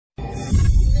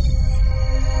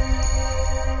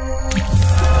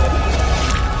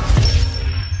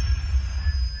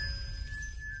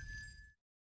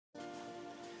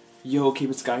Yo,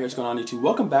 Kpaceguy here, what's going on YouTube?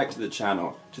 Welcome back to the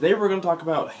channel. Today we're going to talk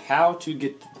about how to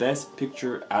get the best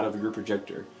picture out of your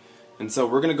projector. And so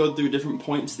we're going to go through different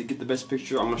points to get the best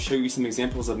picture. I'm going to show you some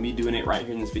examples of me doing it right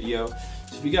here in this video.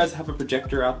 So if you guys have a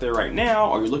projector out there right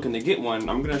now, or you're looking to get one,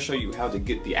 I'm going to show you how to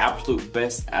get the absolute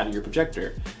best out of your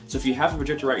projector. So if you have a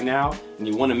projector right now, and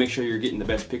you want to make sure you're getting the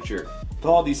best picture,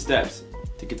 follow these steps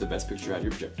to get the best picture out of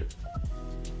your projector.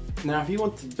 Now, if you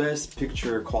want the best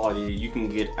picture quality you can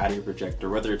get out of your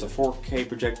projector, whether it's a 4K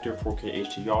projector, 4K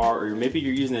HDR, or maybe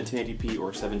you're using a 1080p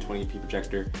or 720p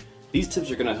projector, these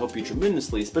tips are going to help you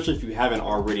tremendously, especially if you haven't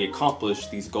already accomplished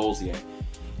these goals yet.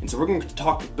 And so we're going to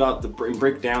talk about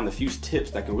break down the few tips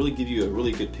that can really give you a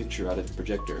really good picture out of your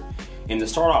projector. And to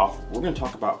start off, we're going to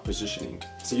talk about positioning.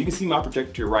 So you can see my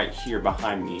projector right here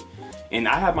behind me. And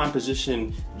I have mine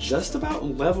positioned just about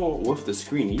level with the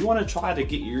screen. You want to try to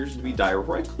get yours to be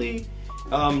directly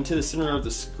to the center of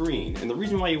the screen. And the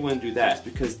reason why you want to do that is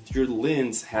because your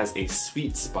lens has a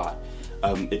sweet spot.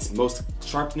 Its most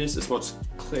sharpness, its most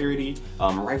clarity,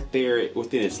 right there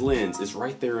within its lens is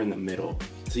right there in the middle.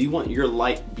 So you want your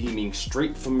light beaming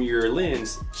straight from your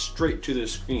lens straight to the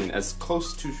screen, as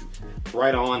close to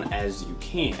right on as you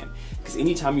can. Because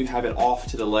anytime you have it off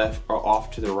to the left or off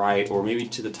to the right, or maybe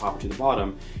to the top or to the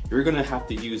bottom, you're going to have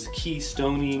to use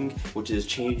keystoning, which is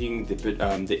changing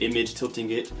the image,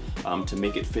 tilting it to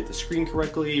make it fit the screen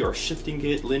correctly, or shifting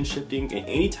it, lens shifting. And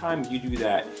anytime you do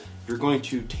that, you're going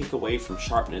to take away from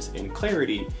sharpness and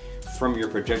clarity from your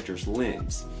projector's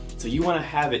lens. So you want to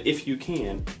have it, if you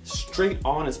can, straight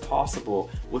on as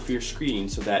possible with your screen,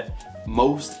 so that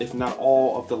most, if not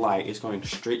all, of the light is going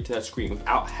straight to that screen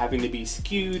without having to be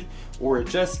skewed or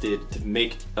adjusted to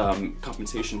make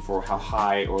compensation for how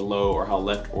high or low or how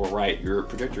left or right your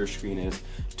projector screen is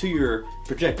to your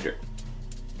projector.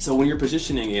 So when you're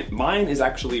positioning it, mine is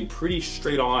actually pretty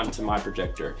straight on to my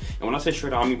projector. And when I say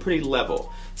straight on, I mean pretty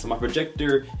level. So my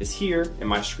projector is here and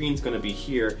my screen's gonna be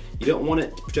here. You don't want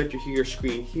it projector here,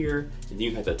 screen here, and then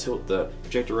you have to tilt the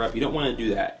projector up. You don't want to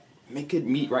do that. Make it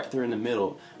meet right there in the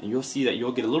middle, and you'll see that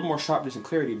you'll get a little more sharpness and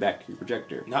clarity back to your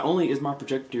projector. Not only is my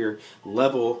projector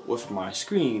level with my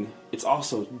screen, it's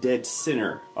also dead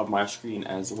center of my screen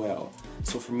as well.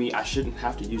 So for me, I shouldn't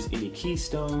have to use any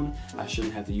keystone, I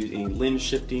shouldn't have to use any lens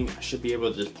shifting. I should be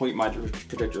able to just point my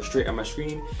projector straight on my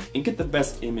screen and get the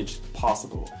best image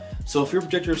possible. So if your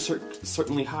projector is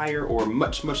certainly higher or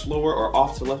much lower or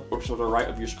off to the left or to the right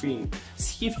of your screen,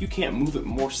 see if you can't move it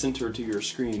more centered to your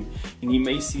screen, and you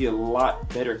may see a lot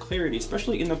better clarity,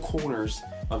 especially in the corners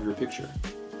of your picture.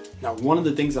 Now, one of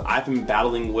the things that I've been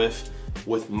battling with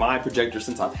my projector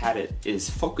since I've had it is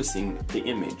focusing the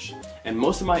image. And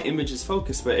most of my image is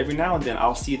focused, but every now and then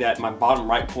I'll see that my bottom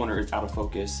right corner is out of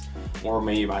focus, or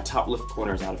maybe my top left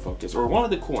corner is out of focus, or one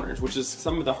of the corners, which is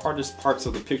some of the hardest parts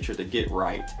of the picture to get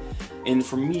right. And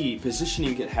for me,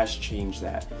 positioning it has changed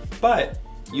that. But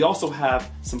you also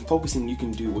have some focusing you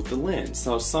can do with the lens.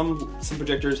 So some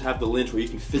projectors have the lens where you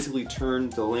can physically turn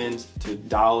the lens to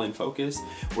dial in focus,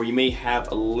 or you may have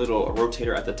a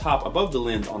rotator at the top above the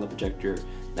lens on the projector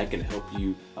that can help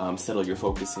you settle your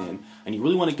focus in. And you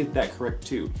really want to get that correct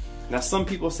too. Now, some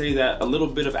people say that a little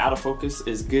bit of out of focus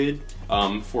is good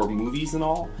for movies and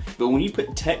all, but when you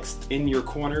put text in your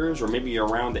corners or maybe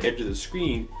around the edge of the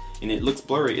screen and it looks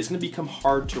blurry, it's going to become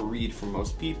hard to read for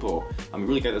most people. You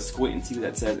really got to squint and see what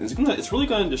that says. And it's really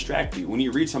going to distract you. When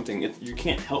you read something, you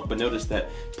can't help but notice that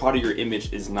part of your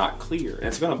image is not clear. And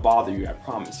it's going to bother you, I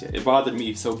promise you. It bothered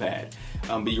me so bad.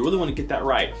 But you really want to get that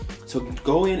right. So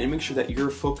go in and make sure that your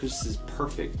focus is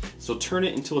perfect. So turn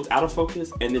it until it's out of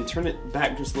focus, and then turn it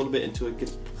back just a little bit until it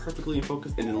gets perfectly in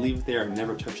focus, and then leave it there and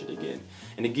never touch it again.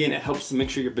 And again, it helps to make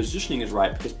sure your positioning is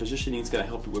right, because positioning is going to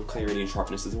help you with clarity and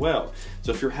sharpness as well.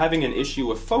 So if you're having an issue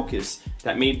with focus,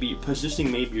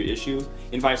 positioning may be your issue,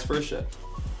 and vice versa.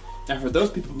 Now, for those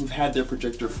people who've had their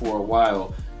projector for a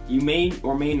while, you may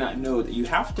or may not know that you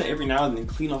have to every now and then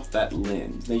clean off that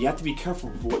lens. Now, you have to be careful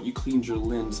with what you clean your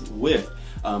lens with,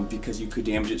 because you could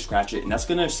damage it, scratch it, and that's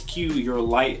going to skew your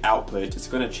light output. It's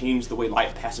going to change the way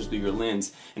light passes through your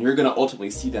lens, and you're going to ultimately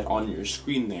see that on your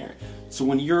screen there. So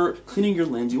when you're cleaning your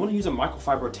lens, you want to use a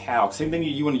microfiber towel. Same thing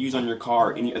you want to use on your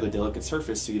car or any other delicate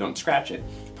surface so you don't scratch it.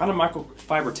 Find a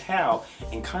microfiber towel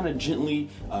and kind of gently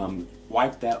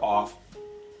wipe that off.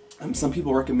 Some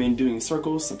people recommend doing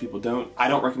circles, some people don't. I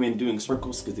don't recommend doing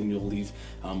circles because then you'll leave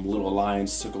little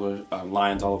lines, circular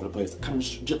lines all over the place. Kind of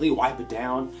just gently wipe it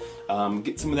down.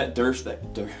 Get some of that dust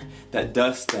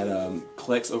that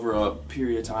collects over a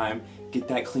period of time. get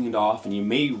that cleaned off, and you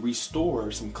may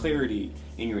restore some clarity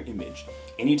in your image.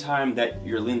 Anytime that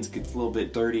your lens gets a little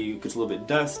bit dirty, gets a little bit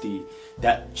dusty,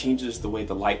 that changes the way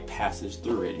the light passes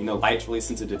through it. You know, light's really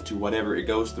sensitive to whatever it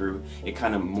goes through. It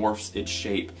kind of morphs its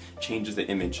shape, changes the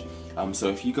image. So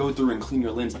if you go through and clean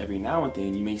your lens every now and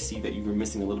then, you may see that you were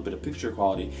missing a little bit of picture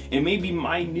quality. It may be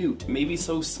minute, it may be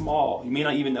so small, you may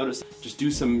not even notice. Just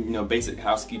do some, you know, basic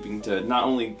housekeeping to not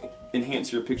only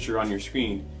enhance your picture on your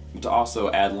screen, but to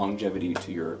also add longevity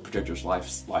to your projector's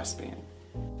lifespan.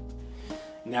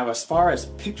 Now, as far as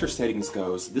picture settings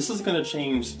goes, this is going to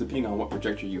change depending on what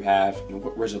projector you have and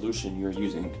what resolution you're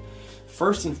using.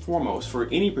 First and foremost, for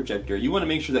any projector, you want to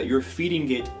make sure that you're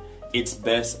feeding it its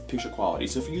best picture quality.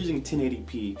 So if you're using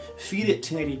 1080p, feed it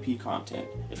 1080p content.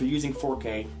 If you're using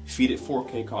 4K, feed it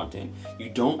 4K content. You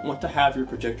don't want to have your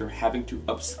projector having to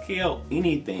upscale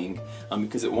anything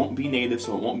because it won't be native,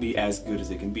 so it won't be as good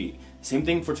as it can be. Same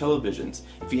thing for televisions.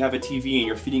 If you have a TV and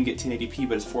you're feeding it 1080p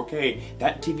but it's 4K,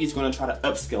 that TV is going to try to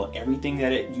upscale everything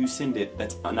that you send it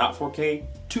that's not 4K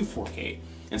to 4K.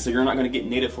 And so you're not going to get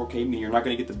native 4K, meaning you're not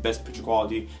going to get the best picture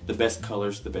quality, the best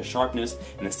colors, the best sharpness,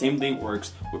 and the same thing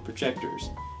works with projectors.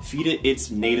 Feed it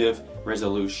its native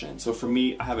resolution. So for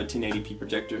me, I have a 1080p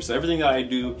projector, so everything that I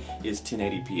do is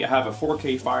 1080p. I have a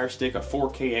 4K Fire Stick, a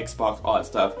 4K Xbox, all that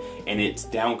stuff, and it's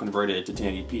down converted to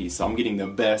 1080p. So I'm getting the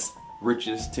best,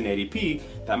 richest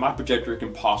 1080p that my projector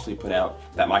can possibly put out,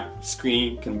 that my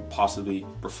screen can possibly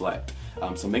reflect.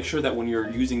 So make sure that when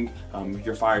you're using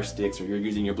your Fire Sticks or you're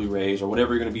using your Blu-rays or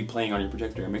whatever you're going to be playing on your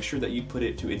projector, make sure that you put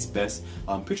it to its best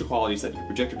picture quality so that your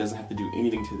projector doesn't have to do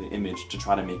anything to the image to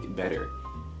try to make it better,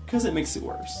 because it makes it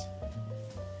worse.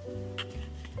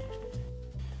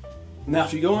 Now,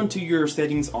 if you go into your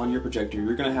settings on your projector,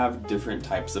 you're going to have different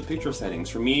types of picture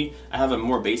settings. For me, I have a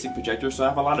more basic projector, so I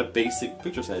have a lot of basic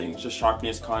picture settings, just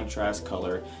sharpness, contrast,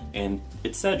 color, and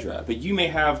etc. But you may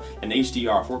have an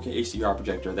HDR, 4K HDR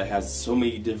projector that has so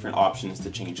many different options to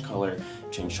change color,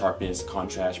 change sharpness,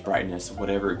 contrast, brightness,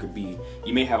 whatever it could be.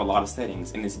 You may have a lot of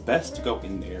settings, and it's best to go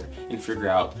in there and figure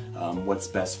out what's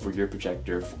best for your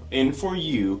projector and for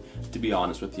you, to be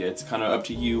honest with you. It's kind of up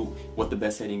to you what the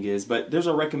best setting is, but there's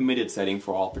a recommended setting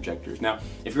for all projectors. Now,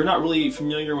 if you're not really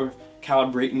familiar with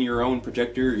calibrating your own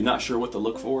projector, you're not sure what to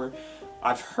look for,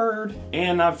 I've heard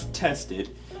and I've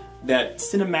tested that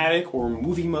cinematic or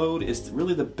movie mode is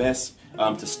really the best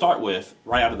to start with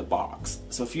right out of the box.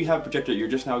 So if you have a projector you're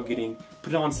just now getting,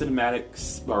 put it on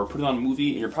cinematic or put it on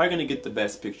movie, and you're probably going to get the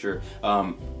best picture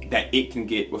that it can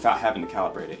get without having to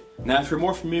calibrate it. Now, if you're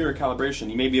more familiar with calibration,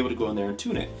 you may be able to go in there and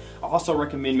tune it. I also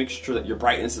recommend making sure that your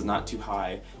brightness is not too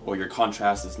high, or your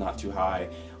contrast is not too high,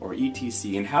 or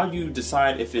etc. And how you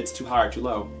decide if it's too high or too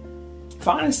low,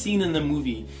 find a scene in the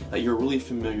movie that you're really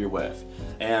familiar with.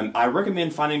 And I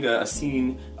recommend finding a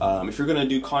scene, if you're going to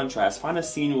do contrast, find a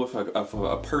scene with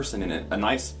a person in it, a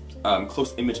nice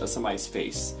close image of somebody's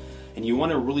face. And you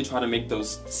want to really try to make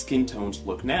those skin tones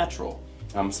look natural.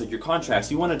 So your contrast,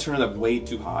 you want to turn it up way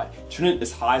too high. Turn it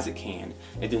as high as it can,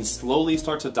 and then slowly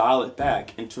start to dial it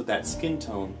back until that skin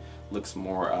tone looks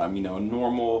more, you know,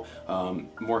 normal,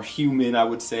 more human, I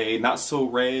would say. Not so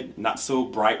red, not so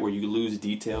bright where you lose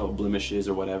detail, blemishes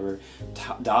or whatever.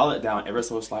 Dial it down ever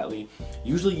so slightly.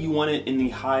 Usually you want it in the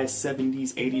high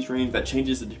 70s, 80s range. That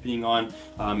changes depending on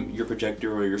your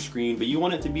projector or your screen, but you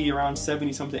want it to be around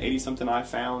 70 something, 80 something I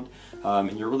found.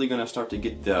 And you're really going to start to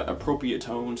get the appropriate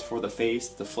tones for the face,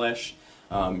 the flesh.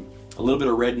 A little bit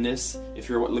of redness if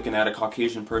you're looking at a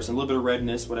Caucasian person, a little bit of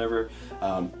redness, whatever.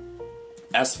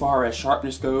 As far as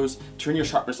sharpness goes, turn your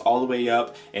sharpness all the way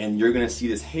up, and you're going to see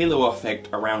this halo effect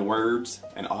around words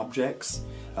and objects.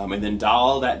 And then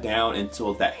dial that down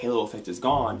until that halo effect is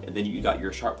gone, and then you got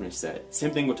your sharpness set.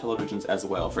 Same thing with televisions as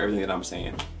well, for everything that I'm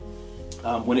saying.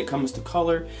 When it comes to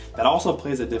color, that also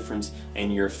plays a difference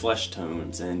in your flesh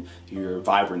tones and your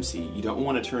vibrancy. You don't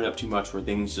want to turn it up too much where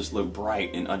things just look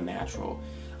bright and unnatural.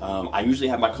 I usually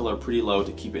have my color pretty low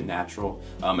to keep it natural,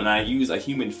 and I use a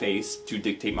human face to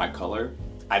dictate my color.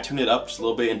 I turn it up just a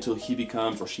little bit until he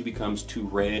becomes or she becomes too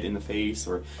red in the face,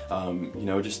 or you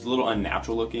know, just a little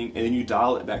unnatural looking, and then you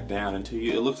dial it back down until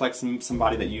it looks like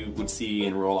somebody that you would see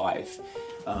in real life.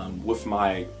 With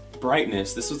my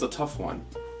brightness, this was a tough one.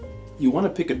 You want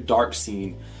to pick a dark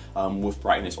scene with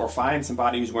brightness, or find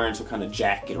somebody who's wearing some kind of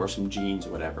jacket or some jeans or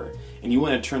whatever, and you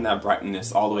want to turn that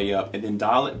brightness all the way up and then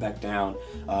dial it back down,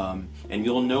 and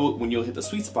you'll know when you'll hit the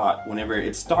sweet spot whenever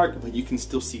it's dark but you can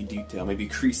still see detail, maybe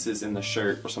creases in the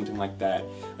shirt or something like that.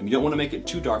 And you don't want to make it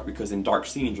too dark, because in dark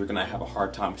scenes you're going to have a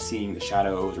hard time seeing the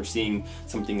shadows or seeing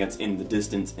something that's in the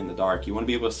distance in the dark. You want to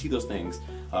be able to see those things.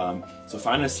 So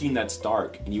find a scene that's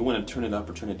dark and you want to turn it up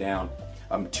or turn it down.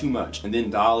 too much, and then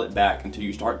dial it back until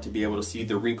you start to be able to see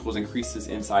the wrinkles and creases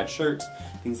inside shirts,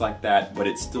 things like that, but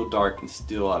it's still dark and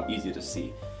still easy to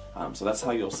see. So that's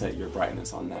how you'll set your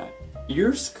brightness on that.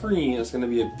 Your screen is going to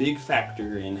be a big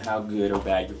factor in how good or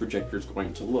bad your projector is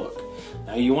going to look.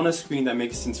 Now you want a screen that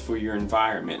makes sense for your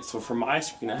environment. So for my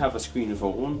screen, I have a screen of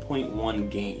a 1.1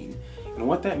 gain. And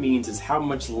what that means is how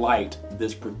much light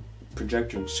this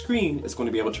projector screen is going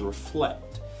to be able to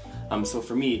reflect. So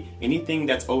for me, anything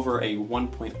that's over a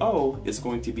 1.0 is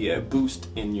going to be a boost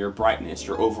in your brightness,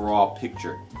 your overall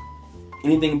picture.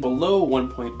 Anything below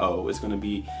 1.0 is going to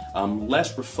be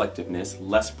less reflectiveness,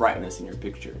 less brightness in your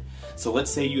picture. So let's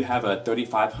say you have a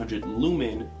 3500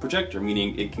 lumen projector,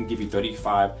 meaning it can give you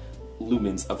 35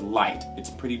 lumens of light. It's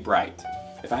pretty bright.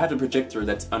 If I have a projector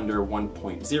that's under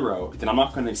 1.0, then I'm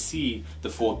not going to see the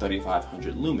full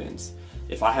 3500 lumens.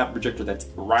 If I have a projector that's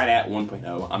right at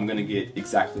 1.0, I'm going to get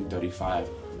exactly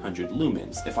 3500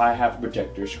 lumens. If I have a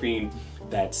projector screen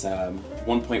that's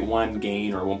 1.1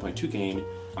 gain or 1.2 gain,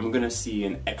 I'm going to see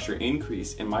an extra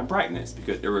increase in my brightness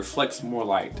because it reflects more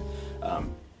light.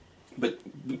 But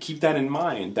keep that in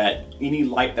mind, that any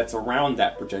light that's around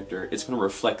that projector, it's going to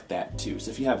reflect that too. So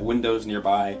if you have windows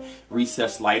nearby,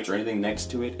 recessed lights or anything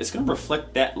next to it, it's going to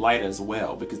reflect that light as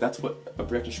well, because that's what a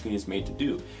projector screen is made to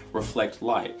do, reflect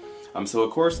light. So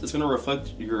of course it's going to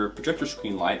reflect your projector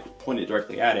screen light pointed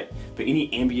directly at it, but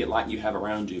any ambient light you have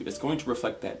around you is going to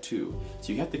reflect that too.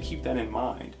 So you have to keep that in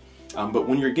mind. But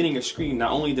when you're getting a screen,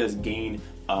 not only does gain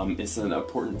is an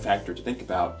important factor to think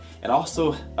about, it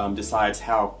also decides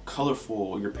how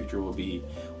colorful your picture will be,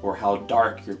 or how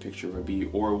dark your picture will be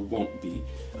or won't be.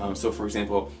 So for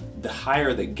example, the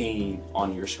higher the gain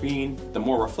on your screen, the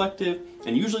more reflective,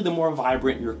 and usually the more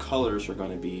vibrant your colors are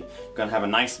going to be. You're going to have a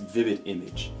nice vivid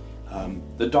image.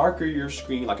 The darker your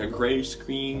screen, like a gray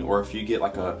screen, or if you get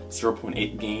like a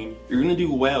 0.8 gain, you're going to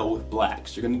do well with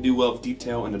blacks. You're going to do well with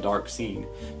detail in a dark scene,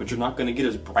 but you're not going to get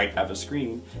as bright of a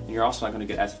screen, and you're also not going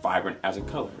to get as vibrant as the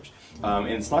colors. And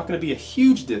it's not going to be a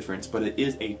huge difference, but it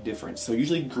is a difference. So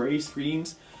usually gray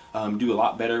screens do a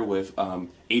lot better with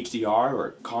HDR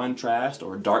or contrast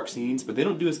or dark scenes, but they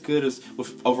don't do as good as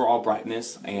with overall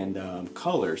brightness and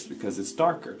colors because it's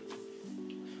darker.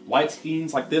 White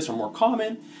screens like this are more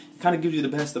common. Kind of gives you the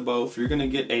best of both. You're going to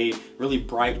get a really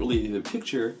bright, really vivid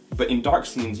picture, but in dark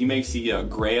scenes you may see a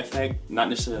gray effect, not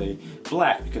necessarily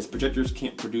black, because projectors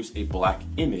can't produce a black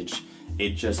image.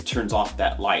 It just turns off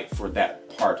that light for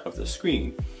that part of the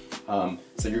screen.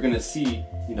 So you're going to see,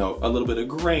 you know, a little bit of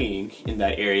graying in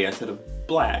that area instead of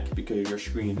black because your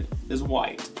screen is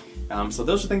white. So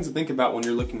those are things to think about when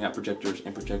you're looking at projectors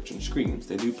and projection screens.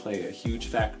 They do play a huge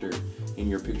factor in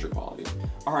your picture quality.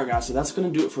 Alright guys, so that's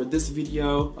going to do it for this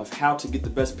video of how to get the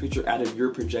best picture out of your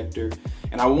projector.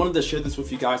 And I wanted to share this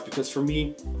with you guys because for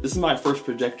me, this is my first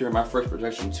projector and my first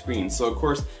projection screen. So of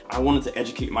course, I wanted to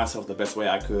educate myself the best way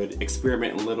I could,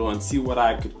 experiment a little and see what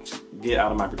I could get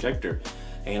out of my projector.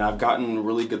 And I've gotten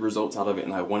really good results out of it,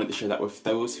 and I wanted to share that with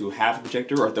those who have a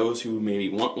projector or those who maybe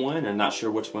want one and not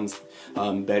sure which one's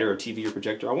better, a TV or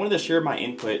projector. I wanted to share my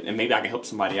input and maybe I can help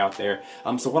somebody out there.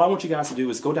 So what I want you guys to do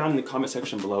is go down in the comment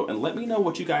section below and let me know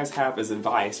what you guys have as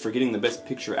advice for getting the best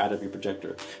picture out of your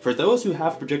projector. For those who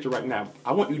have a projector right now,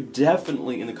 I want you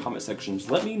definitely in the comment sections,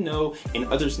 let me know and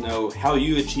others know how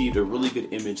you achieved a really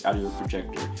good image out of your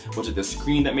projector. Was it the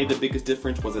screen that made the biggest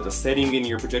difference? Was it a setting in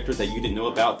your projector that you didn't know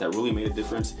about that really made a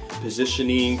difference?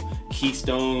 Positioning,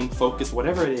 keystone, focus,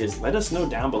 whatever it is, let us know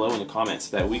down below in the comments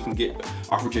so that we can get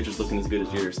our projectors looking as good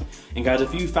as yours. And guys,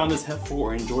 if you found this helpful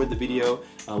or enjoyed the video,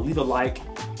 leave a like,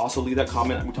 also leave that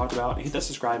comment that we talked about, and hit that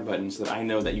subscribe button so that I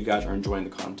know that you guys are enjoying the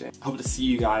content. I hope to see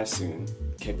you guys soon.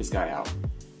 Kpaceguy out.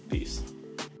 Peace.